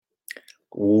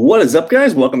What is up,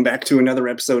 guys? Welcome back to another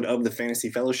episode of the Fantasy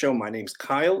Fellow Show. My name's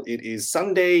Kyle. It is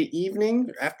Sunday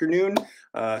evening, afternoon,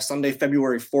 Sunday,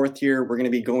 February 4th here. We're going to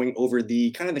be going over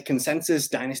the kind of the consensus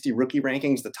Dynasty Rookie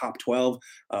rankings, the top 12.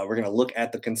 We're going to look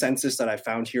at the consensus that I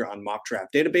found here on Mock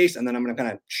Draft Database, and then I'm going to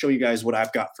kind of show you guys what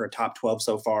I've got for a top 12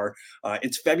 so far.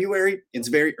 It's February. It's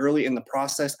very early in the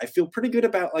process. I feel pretty good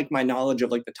about like my knowledge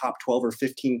of like the top 12 or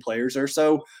 15 players or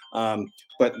so.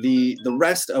 But the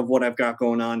rest of what I've got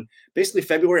going on, basically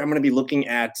February, I'm going to be looking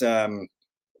at,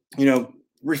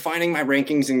 refining my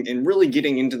rankings and really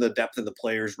getting into the depth of the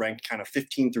players ranked kind of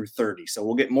 15 through 30. So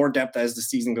we'll get more depth as the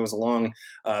season goes along,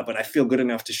 but I feel good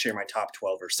enough to share my top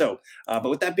 12 or so.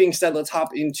 But with that being said, let's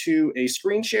hop into a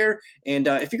screen share. And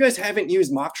if you guys haven't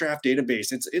used Mock Draft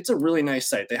Database, it's a really nice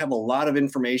site. They have a lot of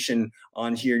information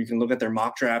on here. You can look at their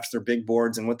mock drafts, their big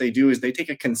boards, and what they do is they take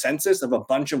a consensus of a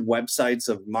bunch of websites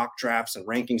of mock drafts and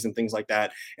rankings and things like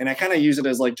that. And I kind of use it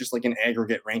as like just like an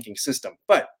aggregate ranking system.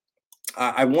 But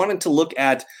I wanted to look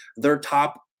at their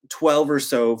top 12 or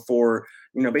so for,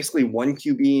 basically one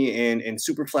QB and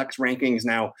Superflex rankings.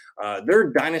 Now, their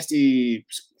Dynasty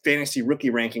Fantasy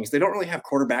Rookie rankings, they don't really have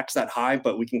quarterbacks that high,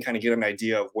 but we can kind of get an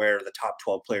idea of where the top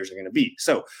 12 players are going to be.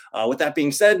 So with that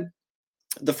being said,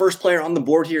 the first player on the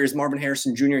board here is Marvin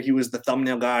Harrison Jr. He was the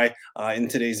thumbnail guy in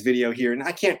today's video here, and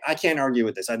I can't argue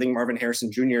with this. I think Marvin Harrison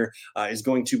Jr. Is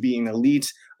going to be an elite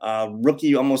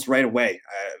rookie almost right away.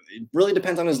 It really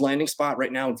depends on his landing spot.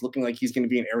 Right now, it's looking like he's going to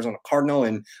be an Arizona Cardinal,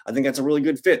 and I think that's a really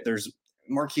good fit. There's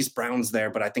Marquise Brown's there,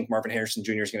 but I think Marvin Harrison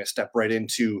Jr. is going to step right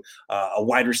into a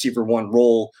wide receiver one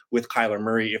role with Kyler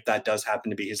Murray if that does happen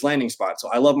to be his landing spot. So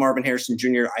I love Marvin Harrison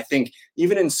Jr. I think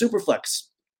even in Superflex,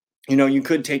 you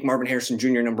could take Marvin Harrison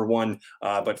Jr. number one,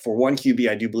 but for one QB,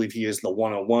 I do believe he is the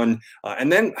 101. And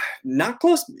then not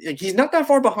close, he's not that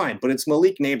far behind, but it's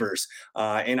Malik Neighbors.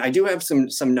 And I do have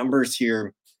some numbers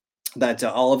here that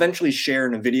I'll eventually share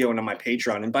in a video and on my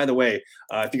Patreon. And by the way,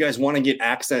 if you guys want to get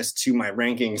access to my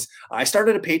rankings, I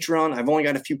started a Patreon. I've only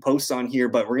got a few posts on here,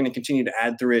 but we're going to continue to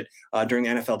add through it during the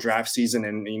NFL draft season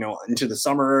and, into the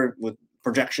summer with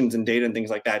projections and data and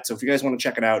things like that. So if you guys want to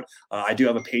check it out, I do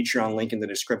have a Patreon link in the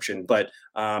description. But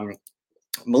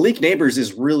Malik Neighbors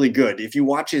is really good. If you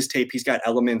watch his tape, he's got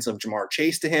elements of Jamar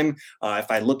Chase to him.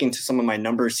 If I look into some of my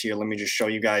numbers here, let me just show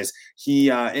you guys.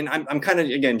 And I'm kind of,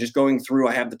 again, just going through,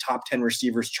 I have the top 10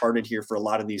 receivers charted here for a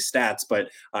lot of these stats. But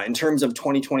in terms of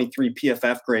 2023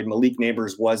 PFF grade, Malik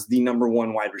Neighbors was the number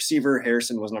one wide receiver.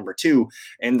 Harrison was number two.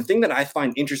 And the thing that I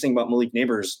find interesting about Malik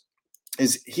Neighbors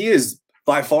is he is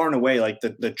by far and away like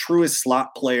the truest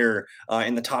slot player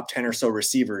in the top 10 or so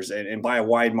receivers and by a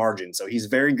wide margin. So he's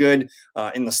very good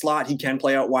in the slot. He can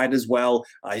play out wide as well.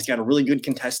 He's got a really good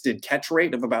contested catch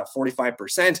rate of about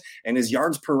 45%, and his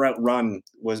yards per route run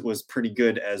was pretty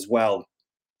good as well.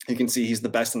 You can see he's the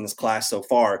best in this class so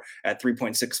far at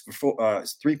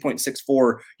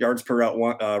 3.64 yards per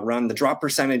route run. The drop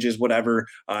percentage is whatever,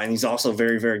 and he's also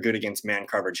very, very good against man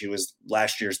coverage. He was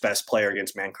last year's best player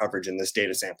against man coverage in this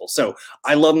data sample. So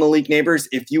I love Malik Neighbors.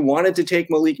 If you wanted to take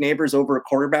Malik Neighbors over a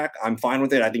quarterback, I'm fine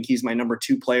with it. I think he's my number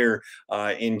two player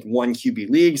in one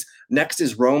QB leagues. Next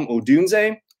is Rome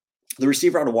Odunze, the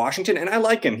receiver out of Washington, and I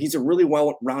like him. He's a really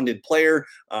well-rounded player.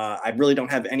 I really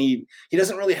don't have any. He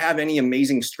doesn't really have any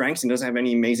amazing strengths and doesn't have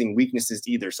any amazing weaknesses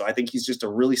either. So I think he's just a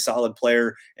really solid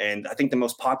player. And I think the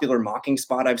most popular mocking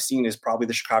spot I've seen is probably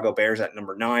the Chicago Bears at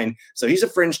number 9. So he's a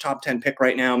fringe top 10 pick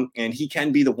right now, and he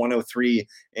can be the 103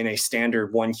 in a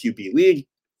standard one QB league.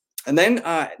 And then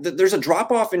there's a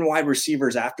drop-off in wide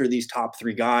receivers after these top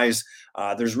three guys.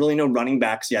 There's really no running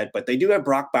backs yet, but they do have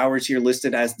Brock Bowers here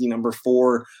listed as the number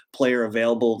 4 player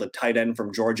available, the tight end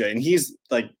from Georgia. And he's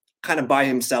like kind of by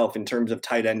himself in terms of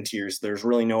tight end tiers. There's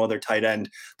really no other tight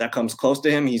end that comes close to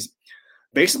him. He's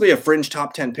basically a fringe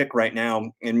top 10 pick right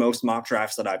now in most mock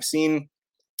drafts that I've seen.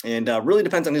 And really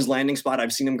depends on his landing spot.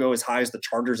 I've seen him go as high as the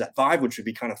Chargers at 5, which would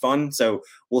be kind of fun. So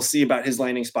we'll see about his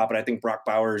landing spot. But I think Brock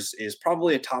Bowers is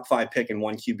probably a top 5 pick in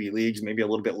one QB leagues, maybe a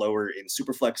little bit lower in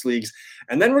Superflex leagues.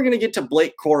 And then we're going to get to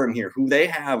Blake Corum here, who they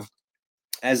have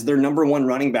as their number 1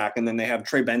 running back. And then they have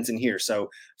Trey Benson here. So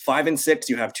 5 and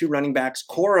 6, you have 2 running backs.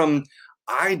 Corum,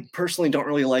 I personally don't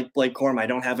really like Blake Corum. I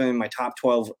don't have him in my top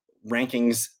 12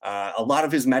 rankings. A lot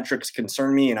of his metrics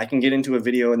concern me, and I can get into a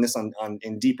video in this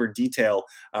in deeper detail.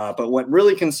 But what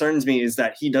really concerns me is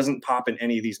that he doesn't pop in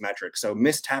any of these metrics. So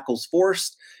missed tackles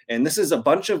forced, and this is a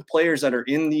bunch of players that are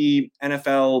in the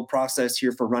NFL process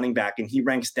here for running back, and he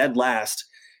ranks dead last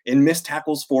in missed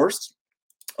tackles forced.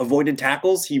 Avoided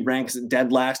tackles, he ranks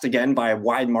dead last again by a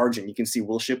wide margin. You can see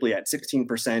Will Shipley at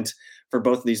 16% for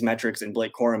both of these metrics, and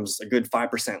Blake Corum's a good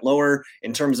 5% lower.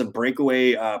 In terms of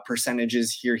breakaway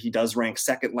percentages here, he does rank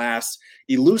second last.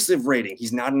 Elusive rating,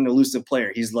 he's not an elusive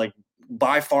player. He's like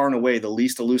by far and away the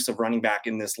least elusive running back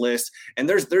in this list. And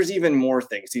there's even more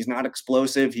things. He's not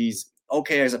explosive. He's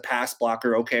okay as a pass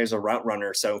blocker, okay as a route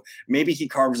runner. So maybe he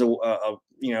carves a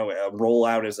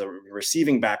rollout as a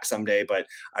receiving back someday. But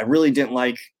I really didn't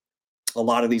like a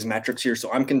lot of these metrics here.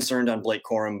 So I'm concerned on Blake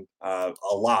Corum a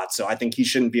lot. So I think he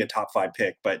shouldn't be a top 5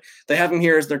 pick, but they have him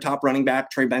here as their top running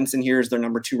back. Trey Benson here is their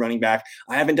number 2 running back.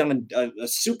 I haven't done a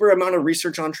super amount of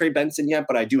research on Trey Benson yet,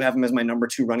 but I do have him as my number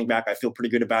 2 running back. I feel pretty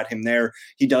good about him there.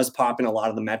 He does pop in a lot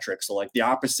of the metrics. So like the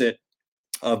opposite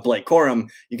of Blake Corum,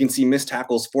 you can see missed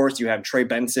tackles forced. You have Trey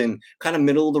Benson kind of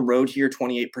middle of the road here,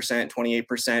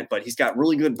 28%, but he's got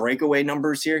really good breakaway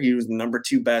numbers here. He was the number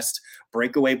 2 best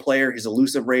breakaway player. His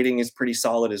elusive rating is pretty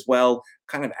solid as well,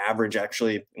 kind of average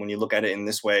actually when you look at it in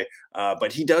this way.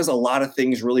 But he does a lot of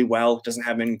things really well. Doesn't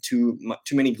have too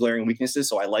many glaring weaknesses,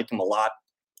 so I like him a lot.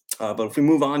 But if we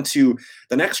move on to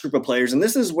the next group of players, and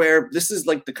this is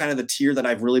like the kind of the tier that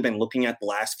I've really been looking at the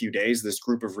last few days, this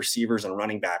group of receivers and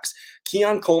running backs.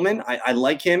 Keon Coleman, I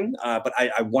like him, but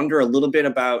I wonder a little bit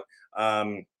about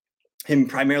him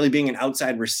primarily being an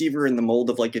outside receiver in the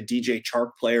mold of like a DJ Chark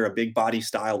player, a big body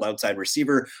styled outside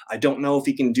receiver. I don't know if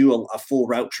he can do a full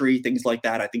route tree, things like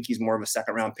that. I think he's more of a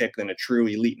second round pick than a true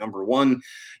elite number 1.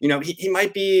 He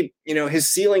might be, his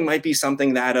ceiling might be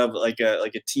something that of like a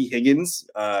T Higgins,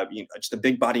 just a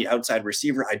big body outside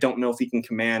receiver. I don't know if he can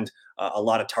command a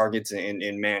lot of targets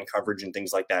in man coverage and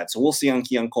things like that. So we'll see on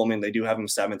Keon Coleman. They do have him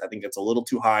 7th. I think it's a little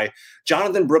too high.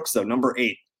 Jonathan Brooks, though, number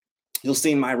 8. You'll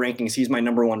see in my rankings, he's my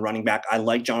number 1 running back. I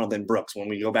like Jonathan Brooks. When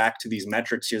we go back to these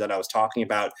metrics here that I was talking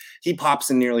about, he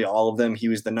pops in nearly all of them. He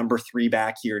was the number 3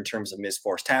 back here in terms of missed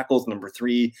forced tackles, number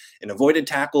 3 in avoided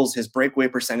tackles. His breakaway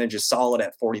percentage is solid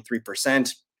at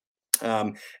 43%.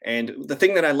 And the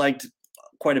thing that I liked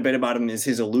quite a bit about him is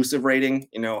his elusive rating.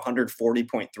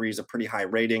 140.3 is a pretty high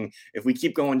rating. If we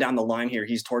keep going down the line here,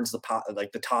 he's towards the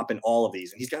top in all of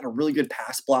these. And he's got a really good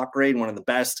pass block grade, one of the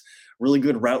best, really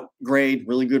good route grade,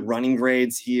 really good running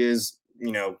grades. He is,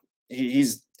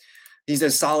 he's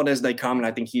as solid as they come. And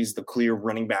I think he's the clear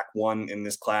running back 1 in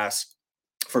this class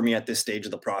for me at this stage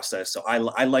of the process. So I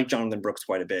like Jonathan Brooks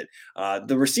quite a bit.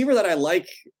 The receiver that I like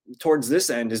towards this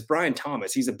end is Brian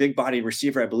Thomas. He's a big body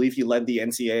receiver. I believe he led the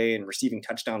NCAA in receiving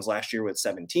touchdowns last year with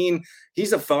 17.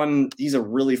 He's a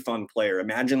really fun player.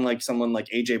 Imagine like someone like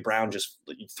AJ Brown, just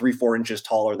 3-4 inches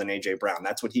taller than AJ Brown.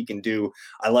 That's what he can do.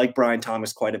 I like Brian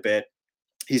Thomas quite a bit.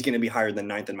 He's going to be higher than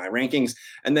 9th in my rankings.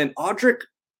 And then Audric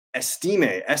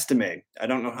Estime. I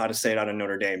don't know how to say it out of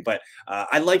Notre Dame, but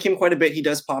I like him quite a bit. He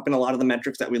does pop in a lot of the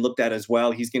metrics that we looked at as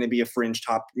well. He's going to be a fringe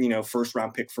top, first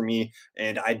round pick for me.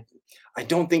 And I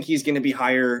don't think he's going to be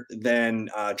higher than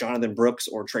Jonathan Brooks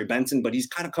or Trey Benson, but he's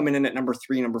kind of coming in at number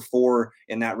 3, number 4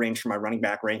 in that range for my running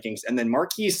back rankings. And then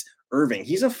Marquise Irving,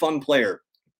 he's a fun player,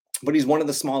 but he's one of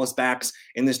the smallest backs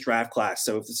in this draft class.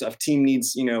 So if a team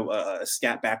needs, a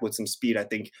scat back with some speed, I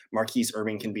think Marquise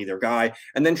Irving can be their guy.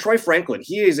 And then Troy Franklin,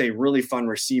 he is a really fun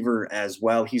receiver as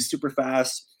well. He's super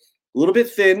fast, a little bit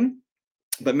thin,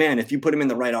 but man, if you put him in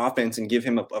the right offense and give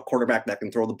him a quarterback that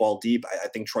can throw the ball deep, I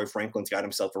think Troy Franklin's got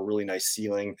himself a really nice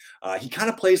ceiling. He kind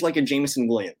of plays like a Jameson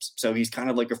Williams. So he's kind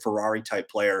of like a Ferrari type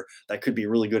player that could be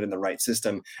really good in the right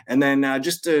system. And then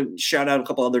just to shout out a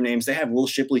couple other names, they have Will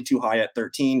Shipley too high at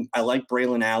 13. I like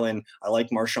Braylon Allen. I like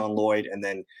Marshawn Lloyd. And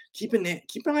then keep an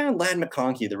eye on Ladd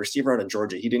McConkey, the receiver out of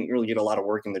Georgia. He didn't really get a lot of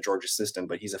work in the Georgia system,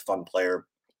 but he's a fun player.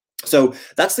 So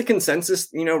that's the consensus,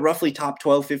 roughly top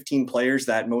 12, 15 players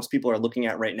that most people are looking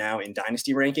at right now in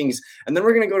dynasty rankings. And then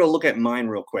we're going to go to look at mine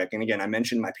real quick. And again, I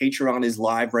mentioned my Patreon is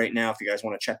live right now. If you guys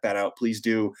want to check that out, please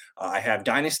do. I have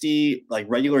dynasty, like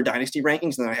regular dynasty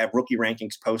rankings, and then I have rookie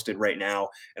rankings posted right now.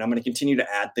 And I'm going to continue to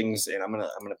add things, and I'm going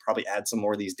to probably add some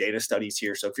more of these data studies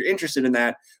here. So if you're interested in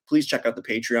that, please check out the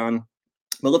Patreon.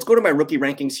 But let's go to my rookie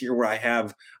rankings here where I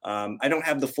have, I don't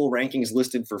have the full rankings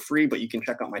listed for free, but you can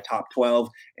check out my top 12,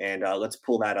 and let's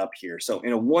pull that up here. So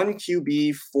in a 1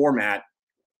 QB format,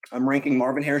 I'm ranking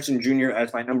Marvin Harrison Jr.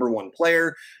 as my number 1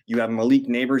 player. You have Malik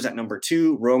Neighbors at number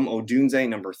 2, Rome Odunze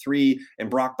number 3, and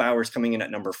Brock Bowers coming in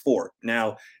at number 4.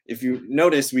 Now, if you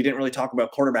notice, we didn't really talk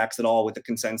about quarterbacks at all with the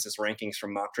consensus rankings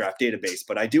from Mock Draft Database,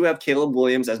 but I do have Caleb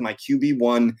Williams as my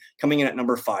QB1 coming in at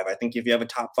number 5. I think if you have a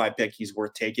top 5 pick, he's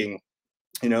worth taking.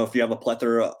 If you have a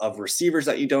plethora of receivers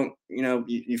that you don't,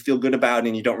 you feel good about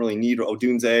and you don't really need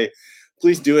Odunze,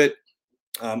 please do it.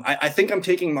 I think I'm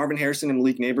taking Marvin Harrison and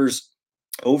Malik Neighbors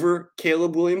over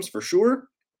Caleb Williams for sure.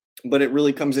 but it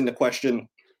really comes into question.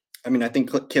 I mean, I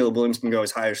think Caleb Williams can go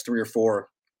as high as 3 or 4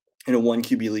 in a one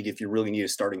QB league if you really need a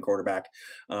starting quarterback.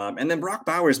 And then Brock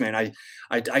Bowers, man,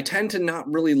 I tend to not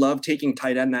really love taking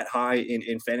tight end that high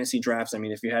in fantasy drafts. I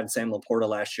mean, if you had Sam Laporta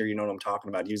last year, you know what I'm talking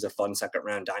about. He was a fun second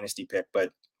round dynasty pick,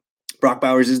 but Brock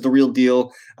Bowers is the real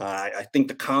deal. I think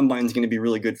the combine is going to be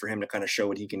really good for him to kind of show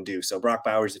what he can do. So Brock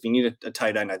Bowers, if you need a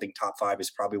tight end, I think top 5 is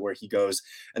probably where he goes.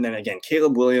 And then again,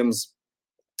 Caleb Williams,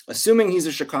 assuming he's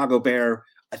a Chicago Bear,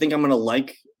 I think I'm going to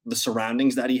like the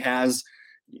surroundings that he has.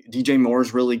 DJ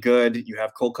Moore's really good. You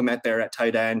have Cole Kmet there at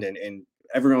tight end, and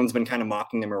everyone's been kind of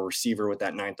mocking him a receiver with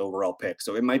that 9th overall pick.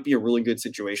 So it might be a really good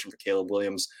situation for Caleb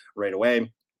Williams right away.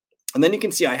 And then you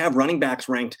can see I have running backs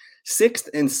ranked 6th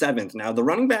and 7th. Now the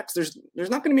running backs, there's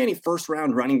not going to be any first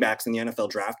round running backs in the NFL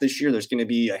draft this year. There's going to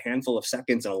be a handful of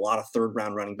seconds and a lot of third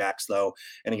round running backs though.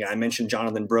 And again, I mentioned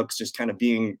Jonathan Brooks just kind of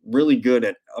being really good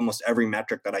at almost every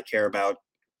metric that I care about.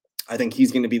 I think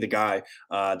he's going to be the guy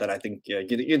that I think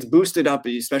gets boosted up,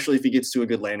 especially if he gets to a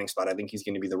good landing spot. I think he's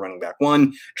going to be the running back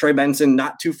 1. Trey Benson,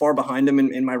 not too far behind him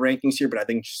in my rankings here, but I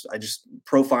think I just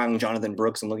profiling Jonathan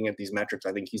Brooks and looking at these metrics,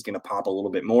 I think he's going to pop a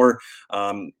little bit more.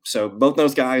 So both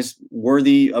those guys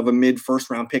worthy of a mid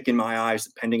first round pick in my eyes,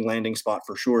 pending landing spot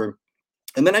for sure.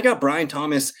 And then I got Brian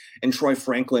Thomas and Troy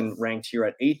Franklin ranked here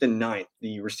at 8th and 9th,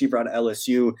 the receiver out of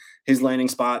LSU, his landing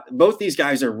spot. Both these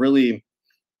guys are really,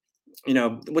 you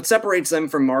know, what separates them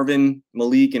from Marvin,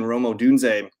 Malik, and Rome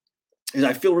Odunze is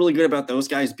I feel really good about those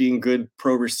guys being good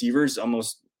pro receivers.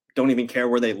 Almost don't even care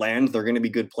where they land. They're going to be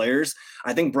good players.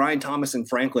 I think Brian Thomas and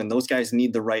Franklin, those guys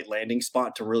need the right landing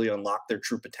spot to really unlock their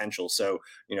true potential. So,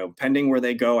 you know, pending where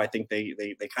they go, I think they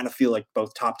kind of feel like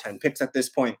both top 10 picks at this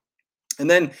point. And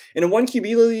then in a one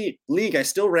QB league, I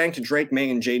still ranked Drake May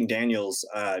and Jaden Daniels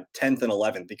 10th and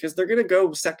 11th because they're going to go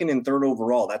 2nd and 3rd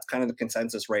overall. That's kind of the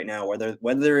consensus right now.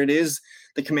 Whether it is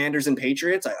the Commanders and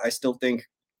Patriots, I still think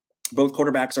both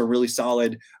quarterbacks are really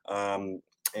solid. And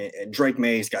Drake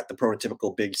May's got the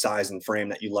prototypical big size and frame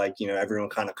that you like. You know, everyone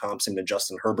kind of comps him to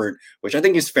Justin Herbert, which I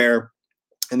think is fair.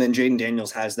 And then Jaden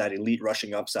Daniels has that elite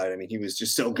rushing upside. I mean, he was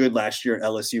just so good last year at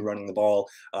LSU running the ball.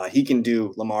 He can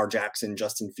do Lamar Jackson,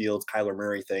 Justin Fields, Kyler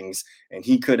Murray things, and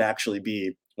he could actually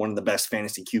be one of the best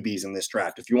fantasy QBs in this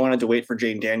draft. If you wanted to wait for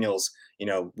Jaden Daniels, you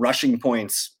know, rushing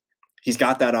points, he's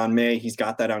got that on May. He's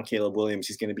got that on Caleb Williams.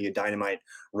 He's going to be a dynamite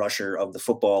rusher of the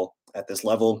football at this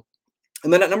level.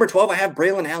 And then at number 12, I have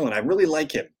Braylon Allen. I really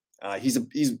like him. He's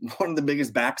one of the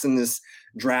biggest backs in this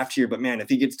draft here, but man, if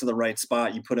he gets to the right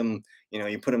spot, you put him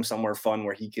somewhere fun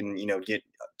where he can, you know, get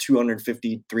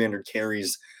 250, 300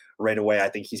 carries right away. I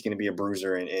think he's going to be a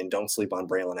bruiser, and don't sleep on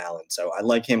Braylon Allen. So I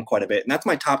like him quite a bit. And that's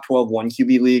my top 12 one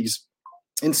QB leagues.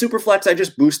 In Superflex, I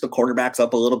just boost the quarterbacks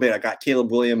up a little bit. I got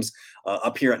Caleb Williams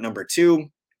up here at number 2.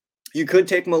 You could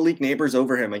take Malik Neighbors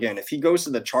over him. Again, if he goes to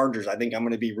the Chargers, I think I'm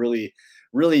going to be really,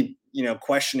 really, you know,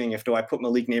 questioning do I put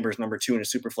Malik Neighbors number 2 in a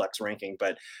Superflex ranking.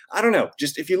 But I don't know.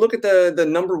 Just if you look at the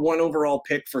number 1 overall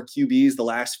pick for QBs the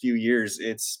last few years,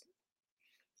 it's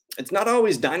not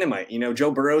always dynamite. You know,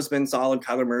 Joe Burrow's been solid.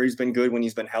 Kyler Murray's been good when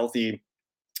he's been healthy.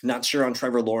 Not sure on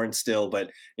Trevor Lawrence still, but,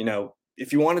 you know,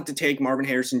 if you wanted to take Marvin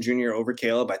Harrison Jr. over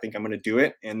Caleb, I think I'm going to do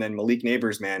it. And then Malik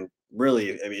Neighbors, man,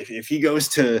 really, I mean, if he goes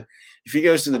to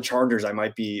the Chargers, I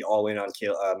might be all in on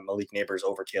Malik Neighbors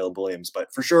over Caleb Williams.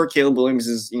 But for sure, Caleb Williams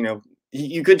is, you know,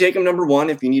 you could take him number 1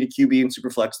 if you need a QB in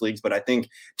Superflex leagues. But I think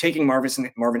taking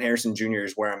Marvin Harrison Jr.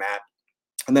 is where I'm at.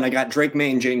 And then I got Drake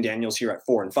May and Jaden Daniels here at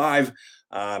 4 and 5.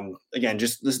 Again,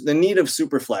 just the need of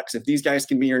Superflex. If these guys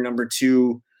can be your number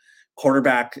 2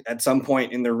 quarterback at some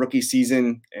point in their rookie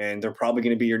season, and they're probably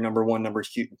going to be your number 1, number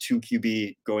 2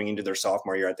 QB going into their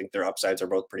sophomore year, I think their upsides are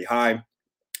both pretty high.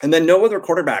 And then no other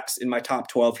quarterbacks in my top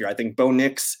 12 here. I think Bo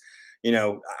Nix, you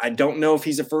know, I don't know if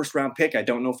he's a first round pick. I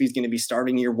don't know if he's going to be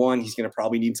starting year 1. He's going to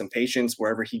probably need some patience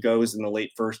wherever he goes in the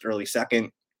late first, early second.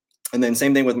 And then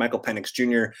same thing with Michael Penix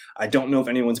Jr. I don't know if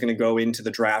anyone's going to go into the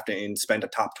draft and spend a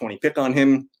top 20 pick on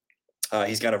him.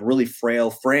 He's got a really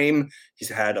frail frame. He's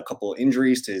had a couple of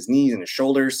injuries to his knees and his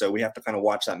shoulders, so we have to kind of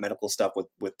watch that medical stuff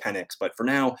with Penix. But for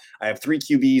now, I have 3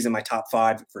 QBs in my top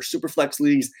 5 for Superflex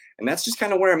leagues, and that's just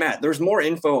kind of where I'm at. There's more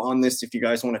info on this if you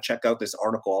guys want to check out this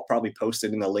article. I'll probably post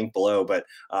it in the link below, but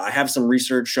I have some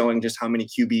research showing just how many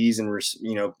QBs and,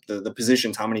 you know, the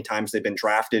positions, how many times they've been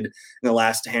drafted in the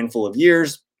last handful of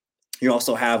years. You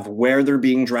also have where they're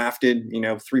being drafted. You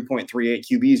know, 3.38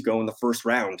 QBs go in the first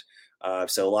round.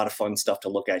 So a lot of fun stuff to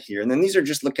look at here. And then these are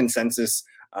just the consensus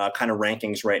kind of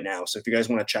rankings right now. So if you guys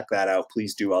want to check that out,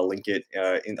 please do. I'll link it.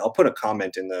 I'll put a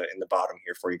comment in the bottom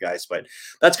here for you guys. But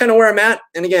that's kind of where I'm at.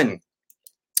 And again,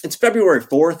 It's February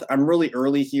 4th. I'm really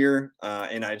early here,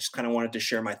 and I just kind of wanted to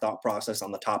share my thought process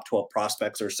on the top 12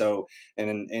 prospects or so.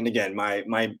 And again,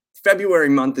 my February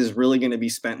month is really going to be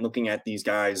spent looking at these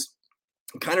guys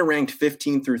kind of ranked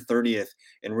 15th through 30th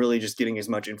and really just getting as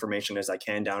much information as I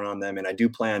can down on them. And I do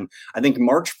plan, I think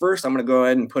March 1st, I'm going to go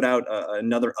ahead and put out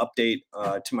another update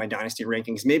to my dynasty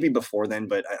rankings, maybe before then,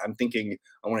 but I'm thinking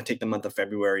I want to take the month of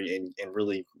February and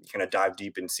really kind of dive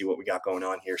deep and see what we got going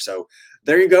on here. So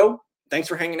there you go. Thanks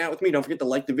for hanging out with me. Don't forget to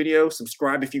like the video,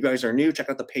 subscribe if you guys are new, check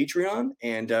out the Patreon,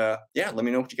 and yeah, let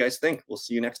me know what you guys think. We'll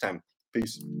see you next time.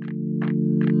 Peace.